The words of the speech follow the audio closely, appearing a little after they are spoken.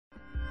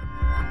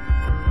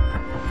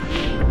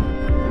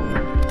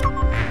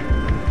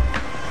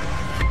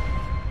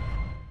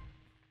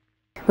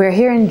We're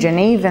here in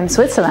Geneva, in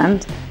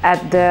Switzerland,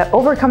 at the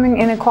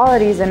Overcoming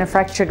Inequalities in a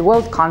Fractured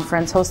World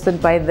conference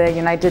hosted by the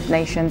United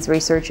Nations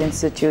Research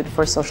Institute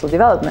for Social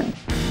Development.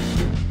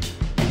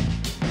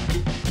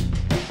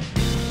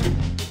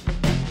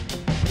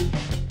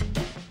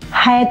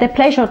 I had the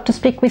pleasure to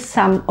speak with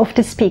some of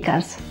the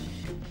speakers.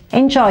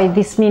 Enjoy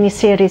this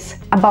mini-series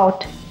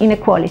about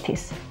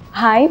inequalities.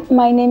 Hi,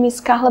 my name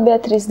is Carla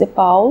Beatriz de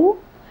Paulo.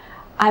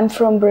 I'm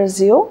from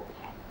Brazil.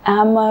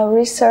 I'm a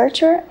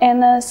researcher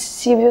and a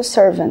civil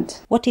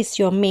servant. What is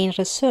your main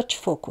research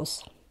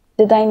focus?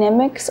 The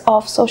dynamics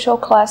of social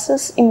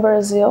classes in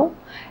Brazil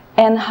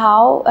and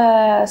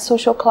how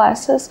social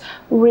classes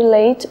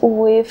relate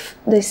with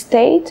the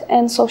state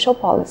and social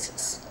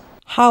policies.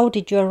 How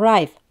did you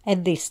arrive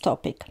at this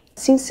topic?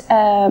 Since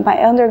my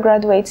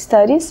undergraduate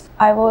studies,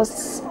 I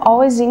was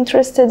always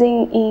interested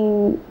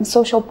in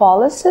social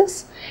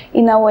policies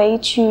in a way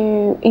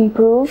to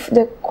improve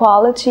the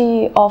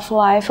quality of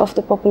life of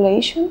the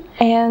population.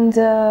 And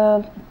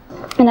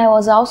I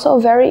was also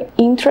very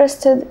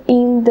interested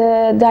in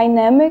the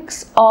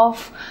dynamics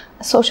of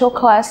social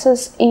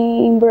classes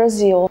in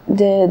Brazil.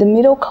 The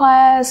middle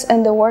class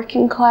and the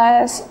working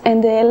class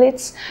and the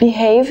elites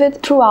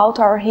behaved throughout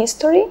our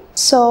history.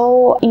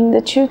 So in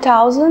the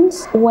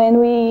 2000s, when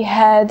we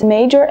had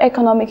major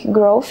economic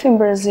growth in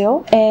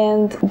Brazil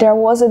and there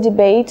was a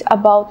debate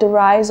about the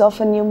rise of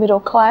a new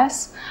middle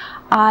class,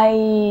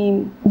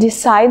 I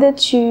decided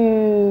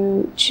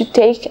to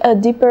take a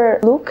deeper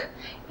look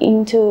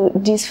into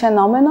this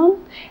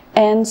phenomenon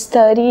and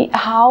study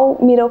how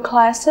middle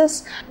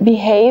classes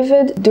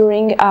behaved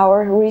during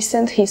our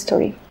recent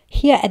history.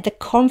 Here at the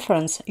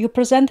conference, you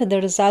presented the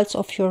results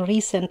of your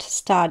recent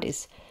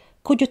studies.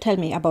 Could you tell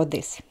me about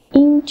this?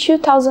 In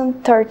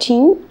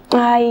 2013,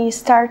 I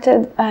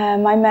started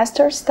my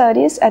master's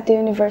studies at the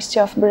University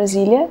of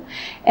Brasilia,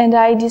 and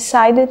I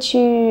decided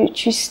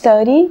to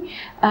study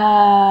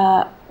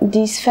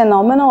this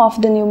phenomenon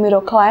of the new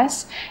middle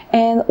class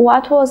and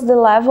what was the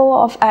level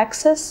of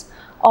access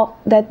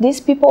that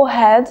these people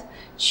had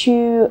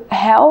to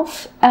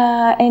health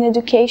and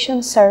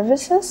education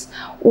services,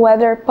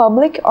 whether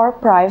public or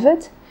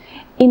private,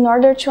 in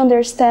order to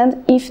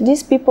understand if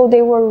these people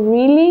they were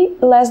really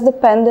less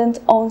dependent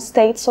on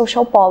state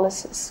social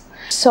policies.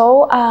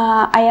 So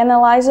I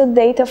analyzed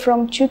data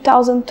from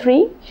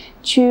 2003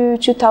 to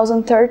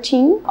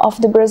 2013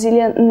 of the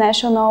Brazilian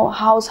National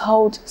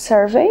Household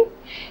Survey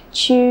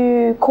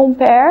to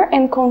compare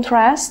and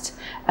contrast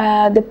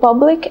the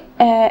public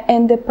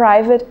and the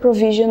private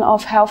provision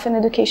of health and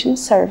education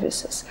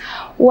services.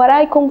 What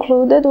I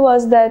concluded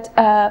was that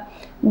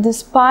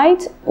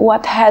despite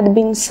what had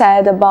been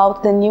said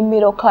about the new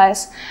middle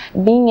class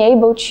being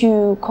able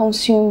to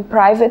consume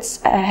private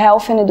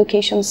health and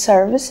education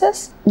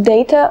services,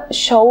 data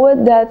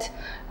showed that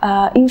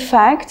in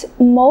fact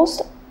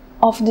most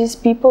of these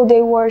people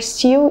they were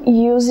still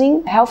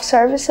using health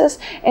services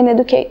and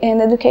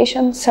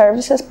education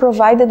services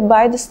provided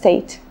by the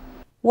state.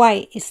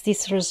 Why is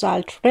this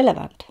result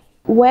relevant?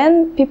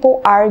 When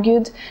people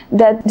argued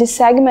that this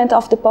segment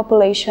of the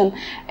population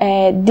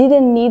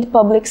didn't need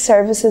public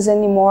services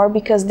anymore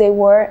because they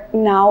were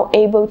now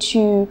able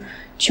to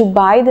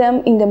buy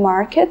them in the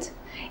market,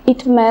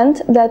 it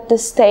meant that the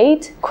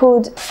state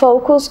could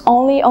focus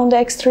only on the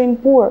extreme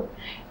poor.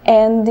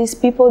 And these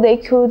people, they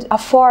could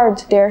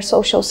afford their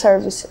social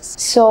services.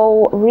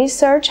 So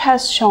research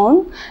has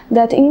shown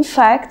that in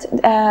fact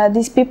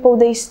these people,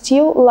 they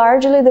still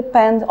largely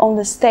depend on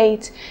the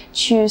state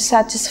to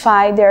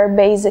satisfy their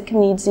basic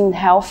needs in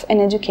health and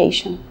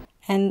education.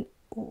 And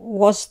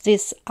was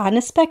this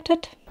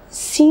unexpected?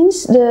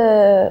 Since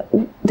the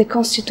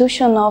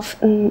Constitution of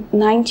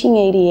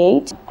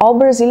 1988, all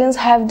Brazilians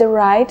have the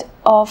right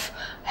of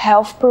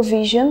health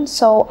provision,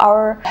 so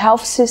our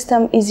health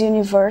system is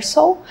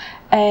universal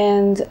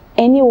and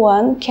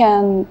anyone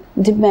can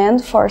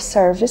demand for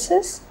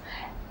services,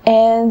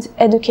 and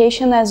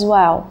education as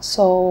well.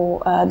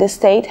 So the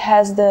state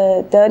has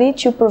the duty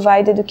to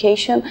provide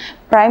education,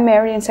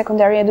 primary and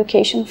secondary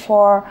education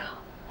for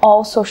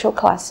all social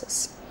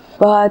classes.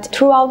 But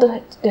throughout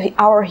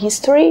our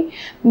history,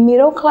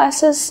 middle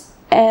classes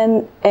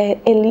and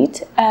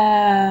elite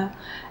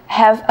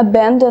have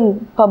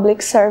abandoned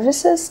public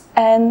services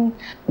and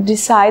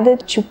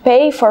decided to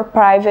pay for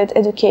private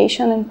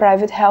education and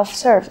private health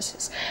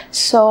services.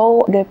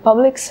 So the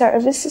public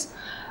services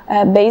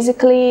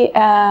basically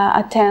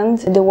attend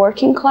the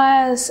working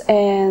class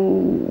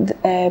and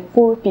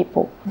poor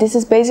people. This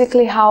is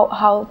basically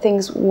how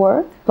things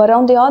work. But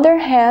on the other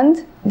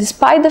hand,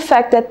 despite the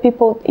fact that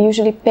people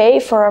usually pay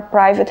for a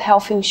private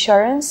health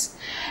insurance,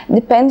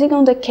 depending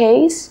on the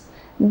case,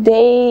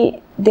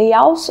 they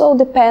also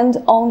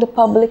depend on the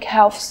public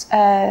health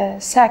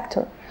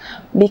sector,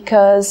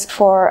 because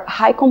for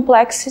high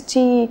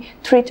complexity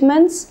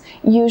treatments,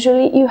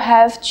 usually you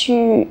have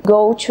to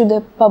go to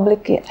the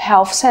public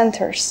health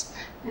centers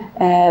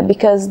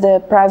because the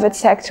private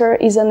sector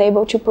is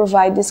unable to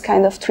provide this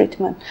kind of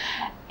treatment.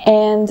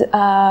 And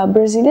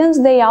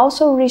Brazilians, they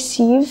also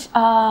receive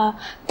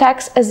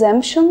tax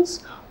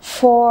exemptions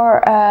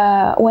for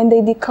when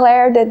they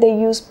declare that they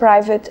use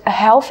private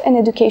health and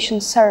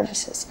education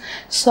services.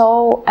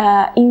 So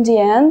in the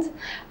end,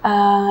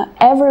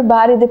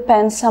 everybody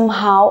depends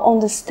somehow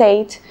on the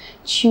state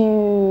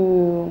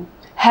to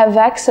have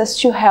access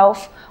to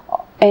health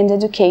and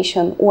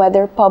education,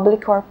 whether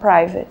public or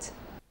private.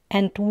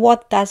 And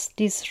what does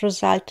this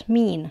result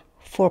mean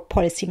for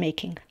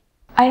policymaking?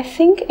 I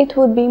think it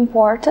would be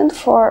important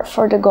for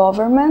the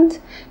government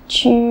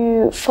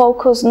to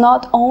focus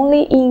not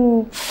only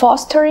in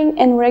fostering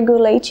and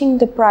regulating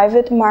the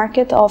private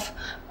market of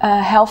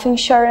health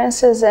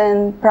insurances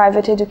and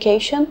private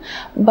education,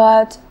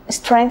 but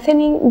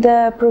strengthening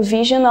the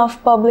provision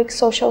of public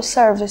social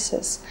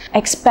services,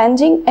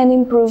 expanding and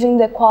improving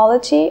the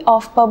quality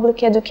of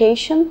public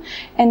education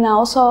and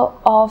also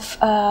of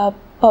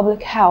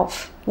public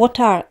health. What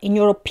are, in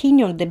your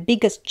opinion, the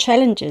biggest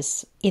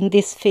challenges in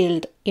this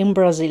field in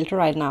Brazil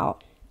right now?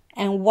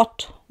 And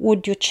what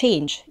would you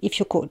change if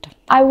you could?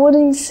 I would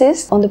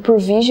insist on the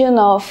provision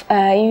of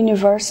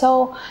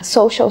universal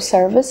social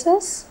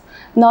services,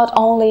 not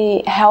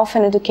only health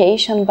and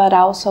education, but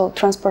also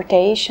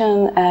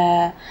transportation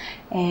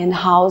and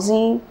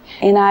housing.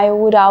 And I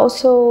would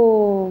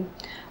also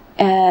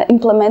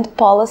implement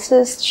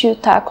policies to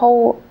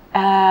tackle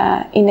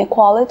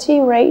inequality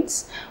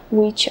rates,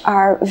 which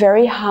are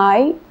very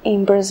high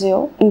in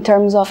Brazil in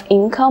terms of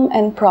income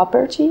and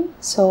property.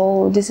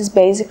 So this is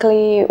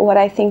basically what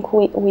I think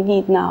we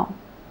need now.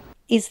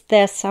 Is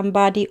there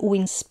somebody who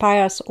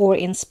inspires or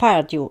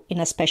inspired you in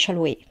a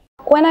special way?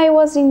 When I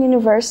was in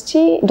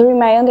university, during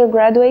my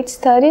undergraduate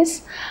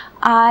studies,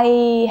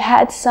 I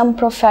had some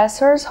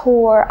professors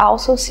who were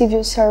also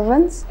civil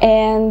servants,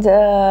 and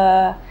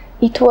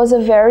it was a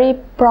very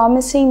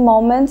promising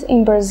moment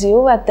in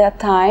Brazil at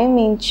that time,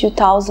 in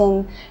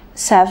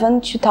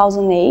 2007,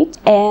 2008,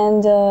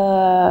 and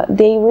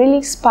they really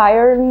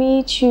inspired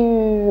me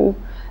to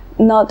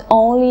not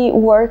only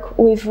work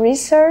with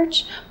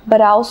research, but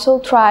also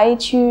try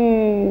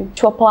to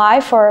apply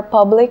for a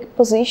public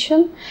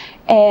position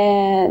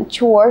and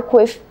to work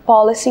with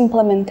policy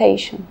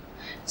implementation.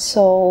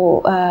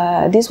 So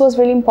this was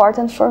really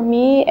important for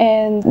me,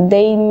 and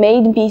they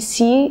made me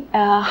see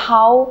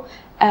how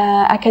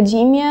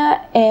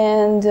academia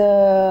and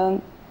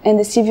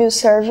the civil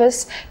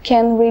service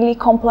can really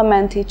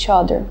complement each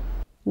other.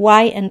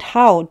 Why and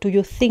how do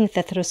you think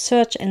that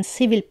research and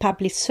civil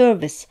public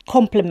service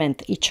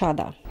complement each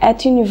other?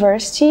 At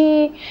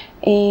university,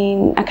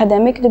 in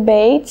academic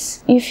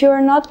debates, if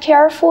you're not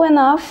careful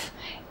enough,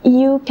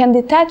 you can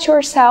detach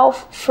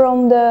yourself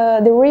from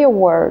the real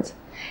world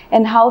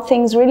and how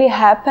things really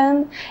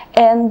happen,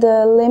 and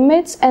the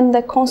limits and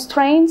the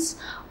constraints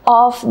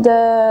of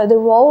the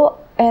role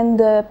and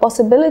the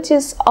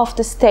possibilities of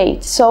the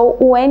state. So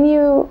when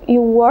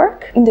you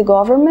work in the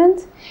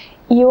government,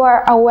 you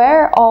are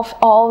aware of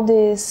all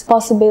these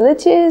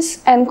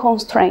possibilities and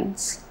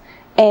constraints,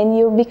 and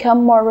you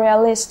become more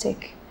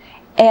realistic.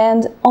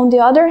 And on the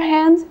other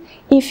hand,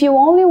 if you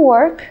only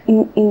work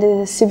in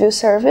the civil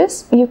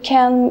service, you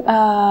can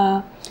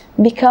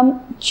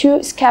become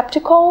too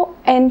skeptical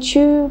and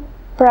too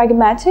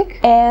pragmatic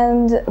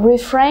and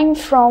refrain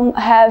from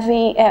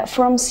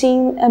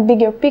seeing a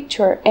bigger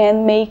picture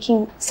and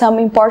making some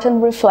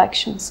important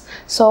reflections.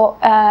 So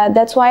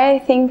that's why I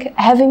think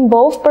having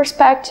both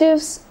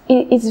perspectives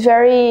is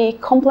very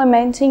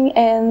complementing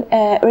and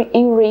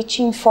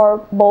enriching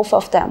for both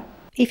of them.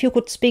 If you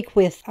could speak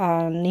with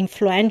an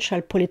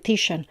influential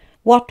politician,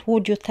 what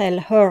would you tell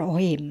her or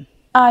him?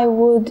 I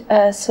would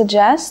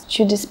suggest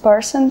to this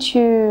person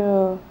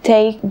to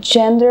take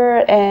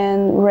gender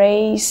and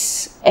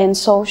race and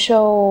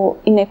social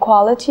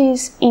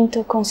inequalities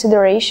into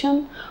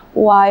consideration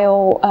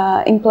while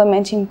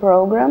implementing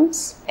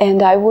programs.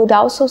 And I would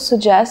also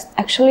suggest,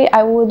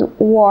 I would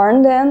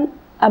warn them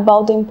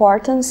about the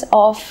importance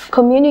of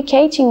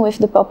communicating with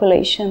the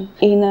population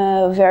in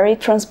a very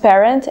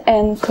transparent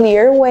and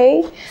clear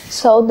way,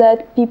 so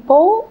that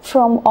people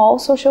from all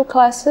social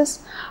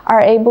classes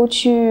are able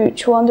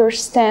to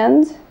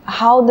understand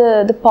how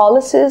the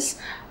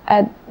policies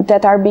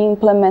that are being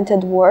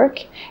implemented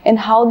work, and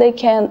how they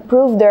can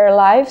improve their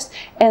lives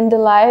and the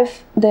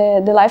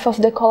life of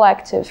the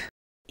collective.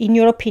 In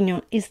your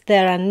opinion, is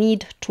there a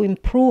need to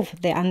improve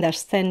the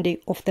understanding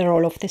of the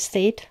role of the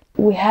state?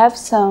 We have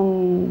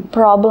some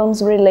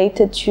problems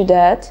related to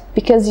that,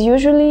 because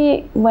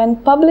usually when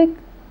public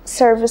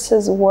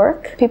services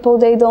work, people,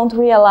 they don't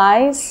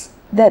realize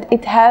that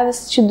it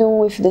has to do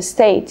with the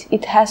state,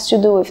 it has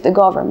to do with the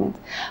government.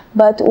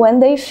 But when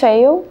they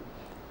fail,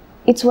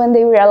 it's when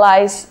they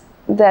realize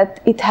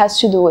that it has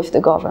to do with the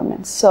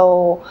government.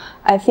 So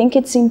I think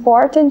it's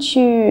important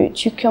to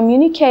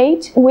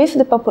communicate with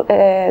the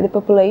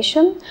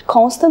population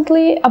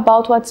constantly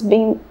about what's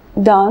being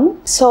done,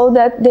 so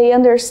that they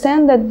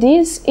understand that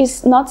this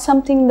is not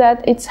something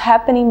that it's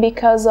happening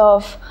because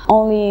of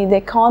only the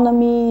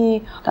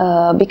economy,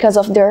 because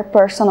of their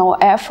personal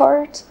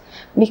effort,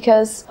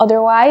 because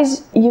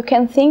otherwise you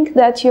can think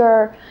that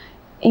your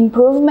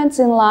improvements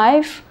in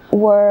life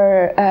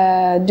were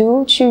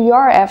due to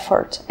your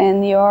effort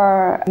and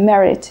your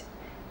merit.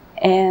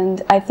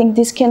 And I think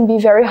this can be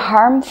very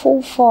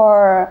harmful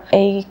for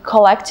a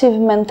collective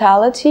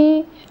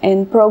mentality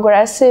and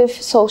progressive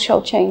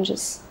social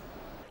changes.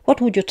 What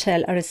would you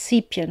tell a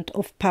recipient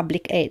of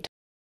public aid?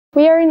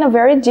 We are in a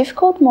very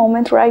difficult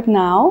moment right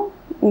now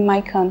in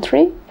my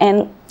country,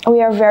 and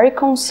we are very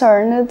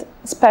concerned,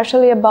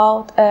 especially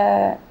about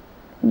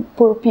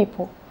poor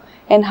people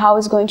and how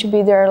it's going to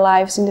be their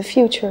lives in the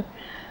future.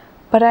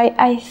 But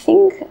I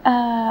think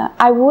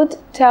I would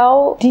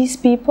tell these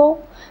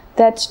people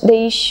that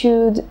they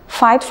should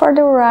fight for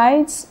their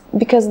rights,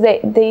 because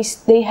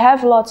they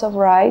have lots of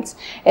rights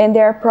and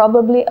they're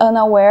probably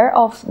unaware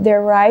of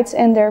their rights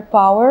and their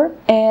power,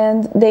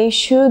 and they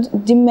should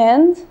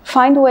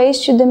find ways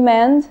to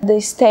demand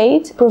the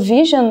state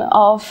provision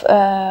of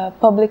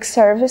public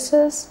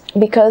services,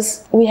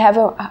 because we have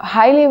a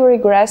highly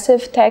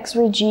regressive tax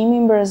regime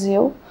in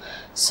Brazil.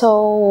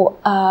 So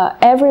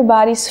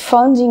everybody's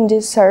funding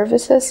these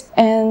services,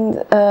 and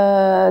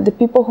the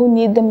people who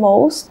need the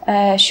most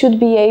should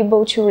be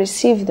able to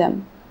receive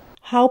them.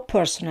 How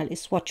personal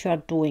is what you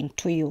are doing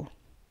to you?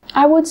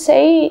 I would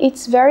say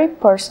it's very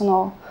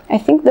personal. I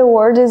think the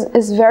word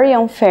is very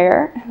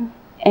unfair,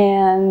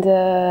 and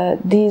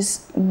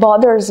this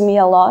bothers me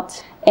a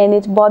lot. And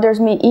it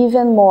bothers me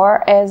even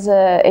more as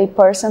a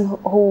person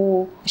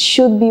who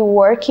should be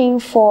working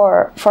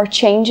for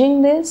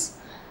changing this.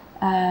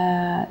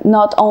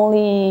 Not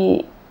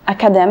only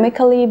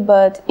academically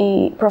but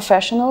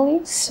professionally.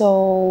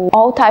 So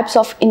all types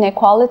of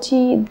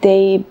inequality,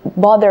 they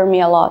bother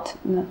me a lot.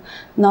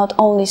 Not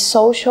only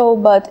social,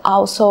 but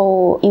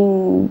also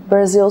in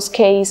Brazil's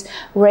case,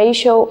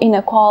 racial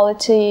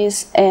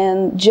inequalities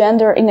and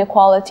gender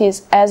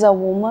inequalities as a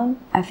woman.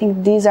 I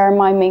think these are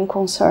my main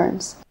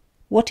concerns.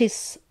 What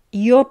is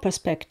your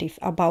perspective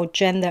about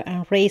gender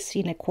and race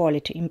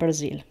inequality in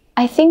Brazil?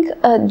 I think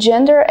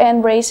gender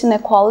and race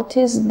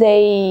inequalities,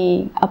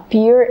 they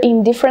appear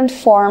in different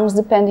forms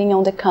depending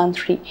on the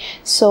country.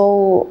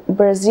 So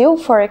Brazil,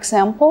 for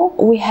example,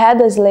 we had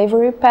a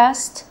slavery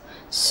past,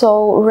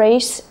 so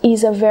race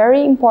is a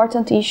very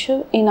important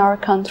issue in our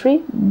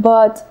country.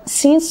 But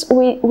since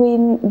we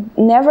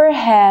never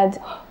had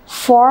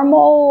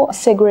formal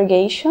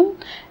segregation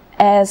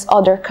as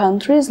other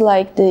countries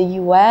like the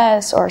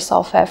US or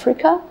South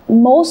Africa,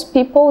 most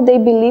people, they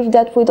believe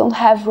that we don't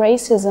have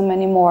racism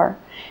anymore.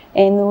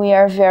 And we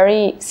are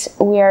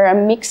a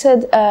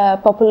mixed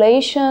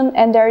population,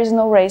 and there is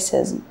no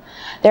racism.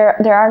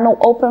 There are no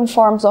open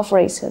forms of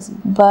racism.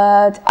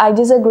 But I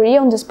disagree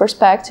on this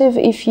perspective.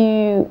 If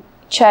you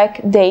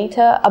check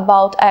data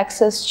about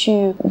access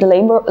to the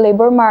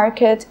labor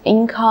market,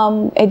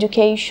 income,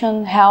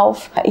 education,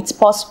 health, it's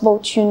possible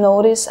to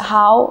notice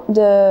how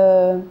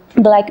the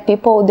Black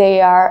people, they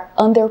are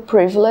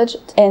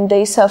underprivileged, and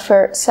they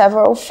suffer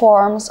several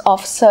forms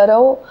of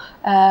subtle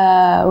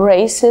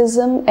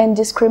racism and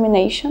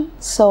discrimination.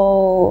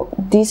 So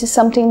this is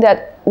something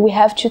that we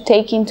have to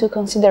take into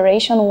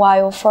consideration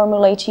while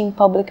formulating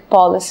public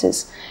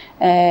policies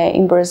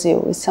in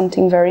Brazil. It's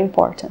something very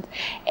important.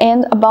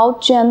 And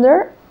about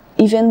gender,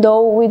 even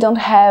though we don't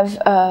have,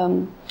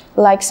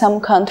 like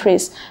some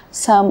countries,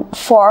 some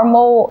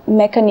formal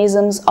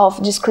mechanisms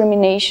of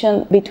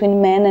discrimination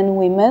between men and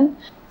women,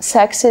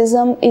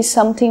 sexism is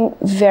something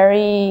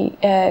very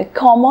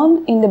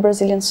common in the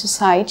Brazilian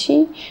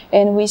society,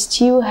 and we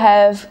still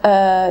have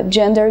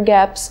gender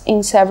gaps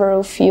in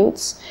several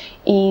fields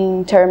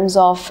in terms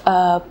of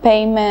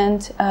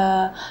payment,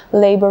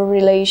 labor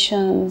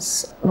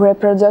relations,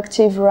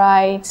 reproductive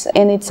rights,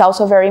 and it's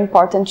also very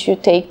important to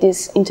take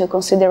this into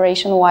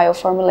consideration while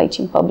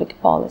formulating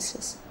public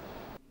policies.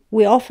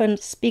 We often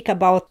speak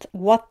about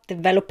what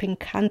developing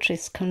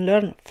countries can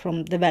learn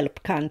from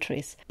developed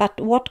countries,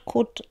 but what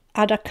could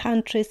other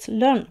countries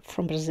learn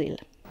from Brazil?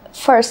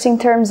 First, in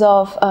terms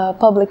of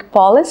public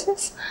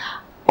policies,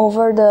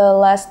 over the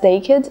last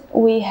decade,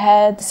 we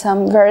had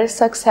some very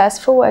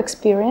successful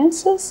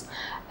experiences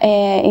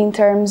in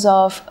terms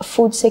of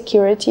food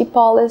security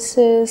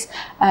policies,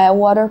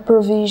 water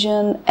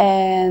provision,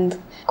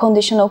 and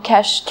conditional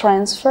cash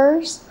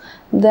transfers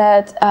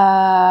that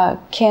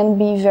can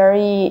be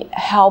very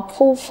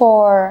helpful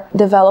for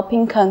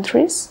developing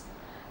countries.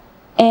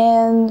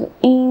 And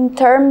in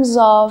terms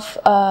of,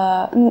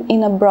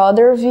 in a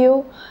broader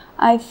view,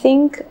 I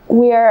think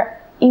we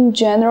are in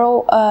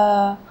general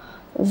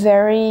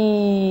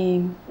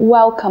very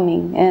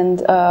welcoming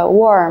and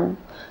warm.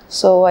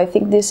 So I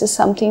think this is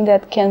something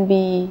that can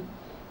be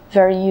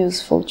very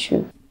useful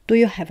too. Do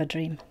you have a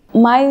dream?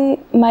 My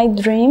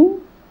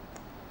dream,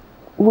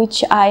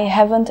 which I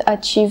haven't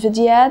achieved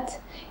yet,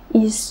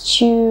 is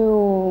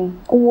to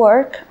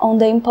work on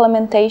the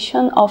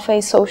implementation of a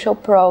social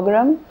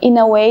program in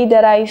a way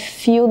that I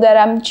feel that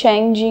I'm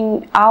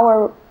changing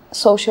our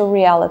social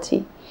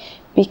reality.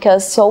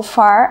 Because so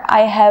far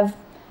I have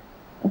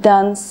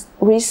done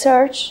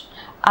research,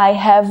 I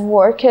have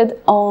worked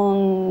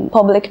on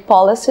public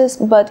policies,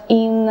 but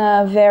in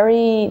a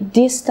very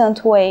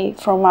distant way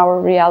from our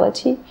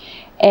reality.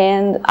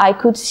 And I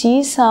could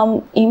see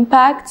some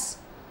impacts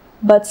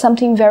but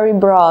something very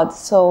broad.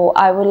 So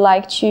I would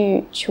like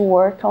to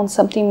work on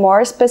something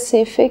more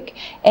specific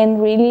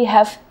and really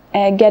have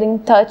get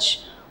in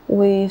touch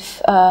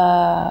with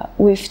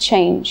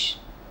change.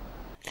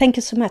 Thank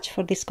you so much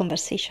for this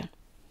conversation.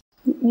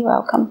 You're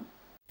welcome.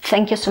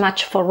 Thank you so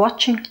much for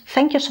watching,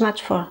 thank you so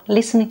much for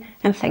listening,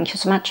 and thank you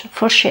so much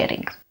for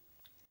sharing.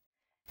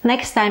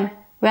 Next time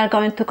we are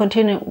going to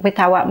continue with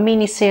our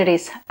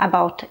mini-series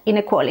about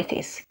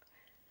inequalities.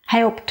 I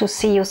hope to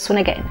see you soon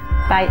again.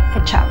 Bye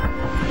and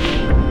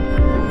ciao.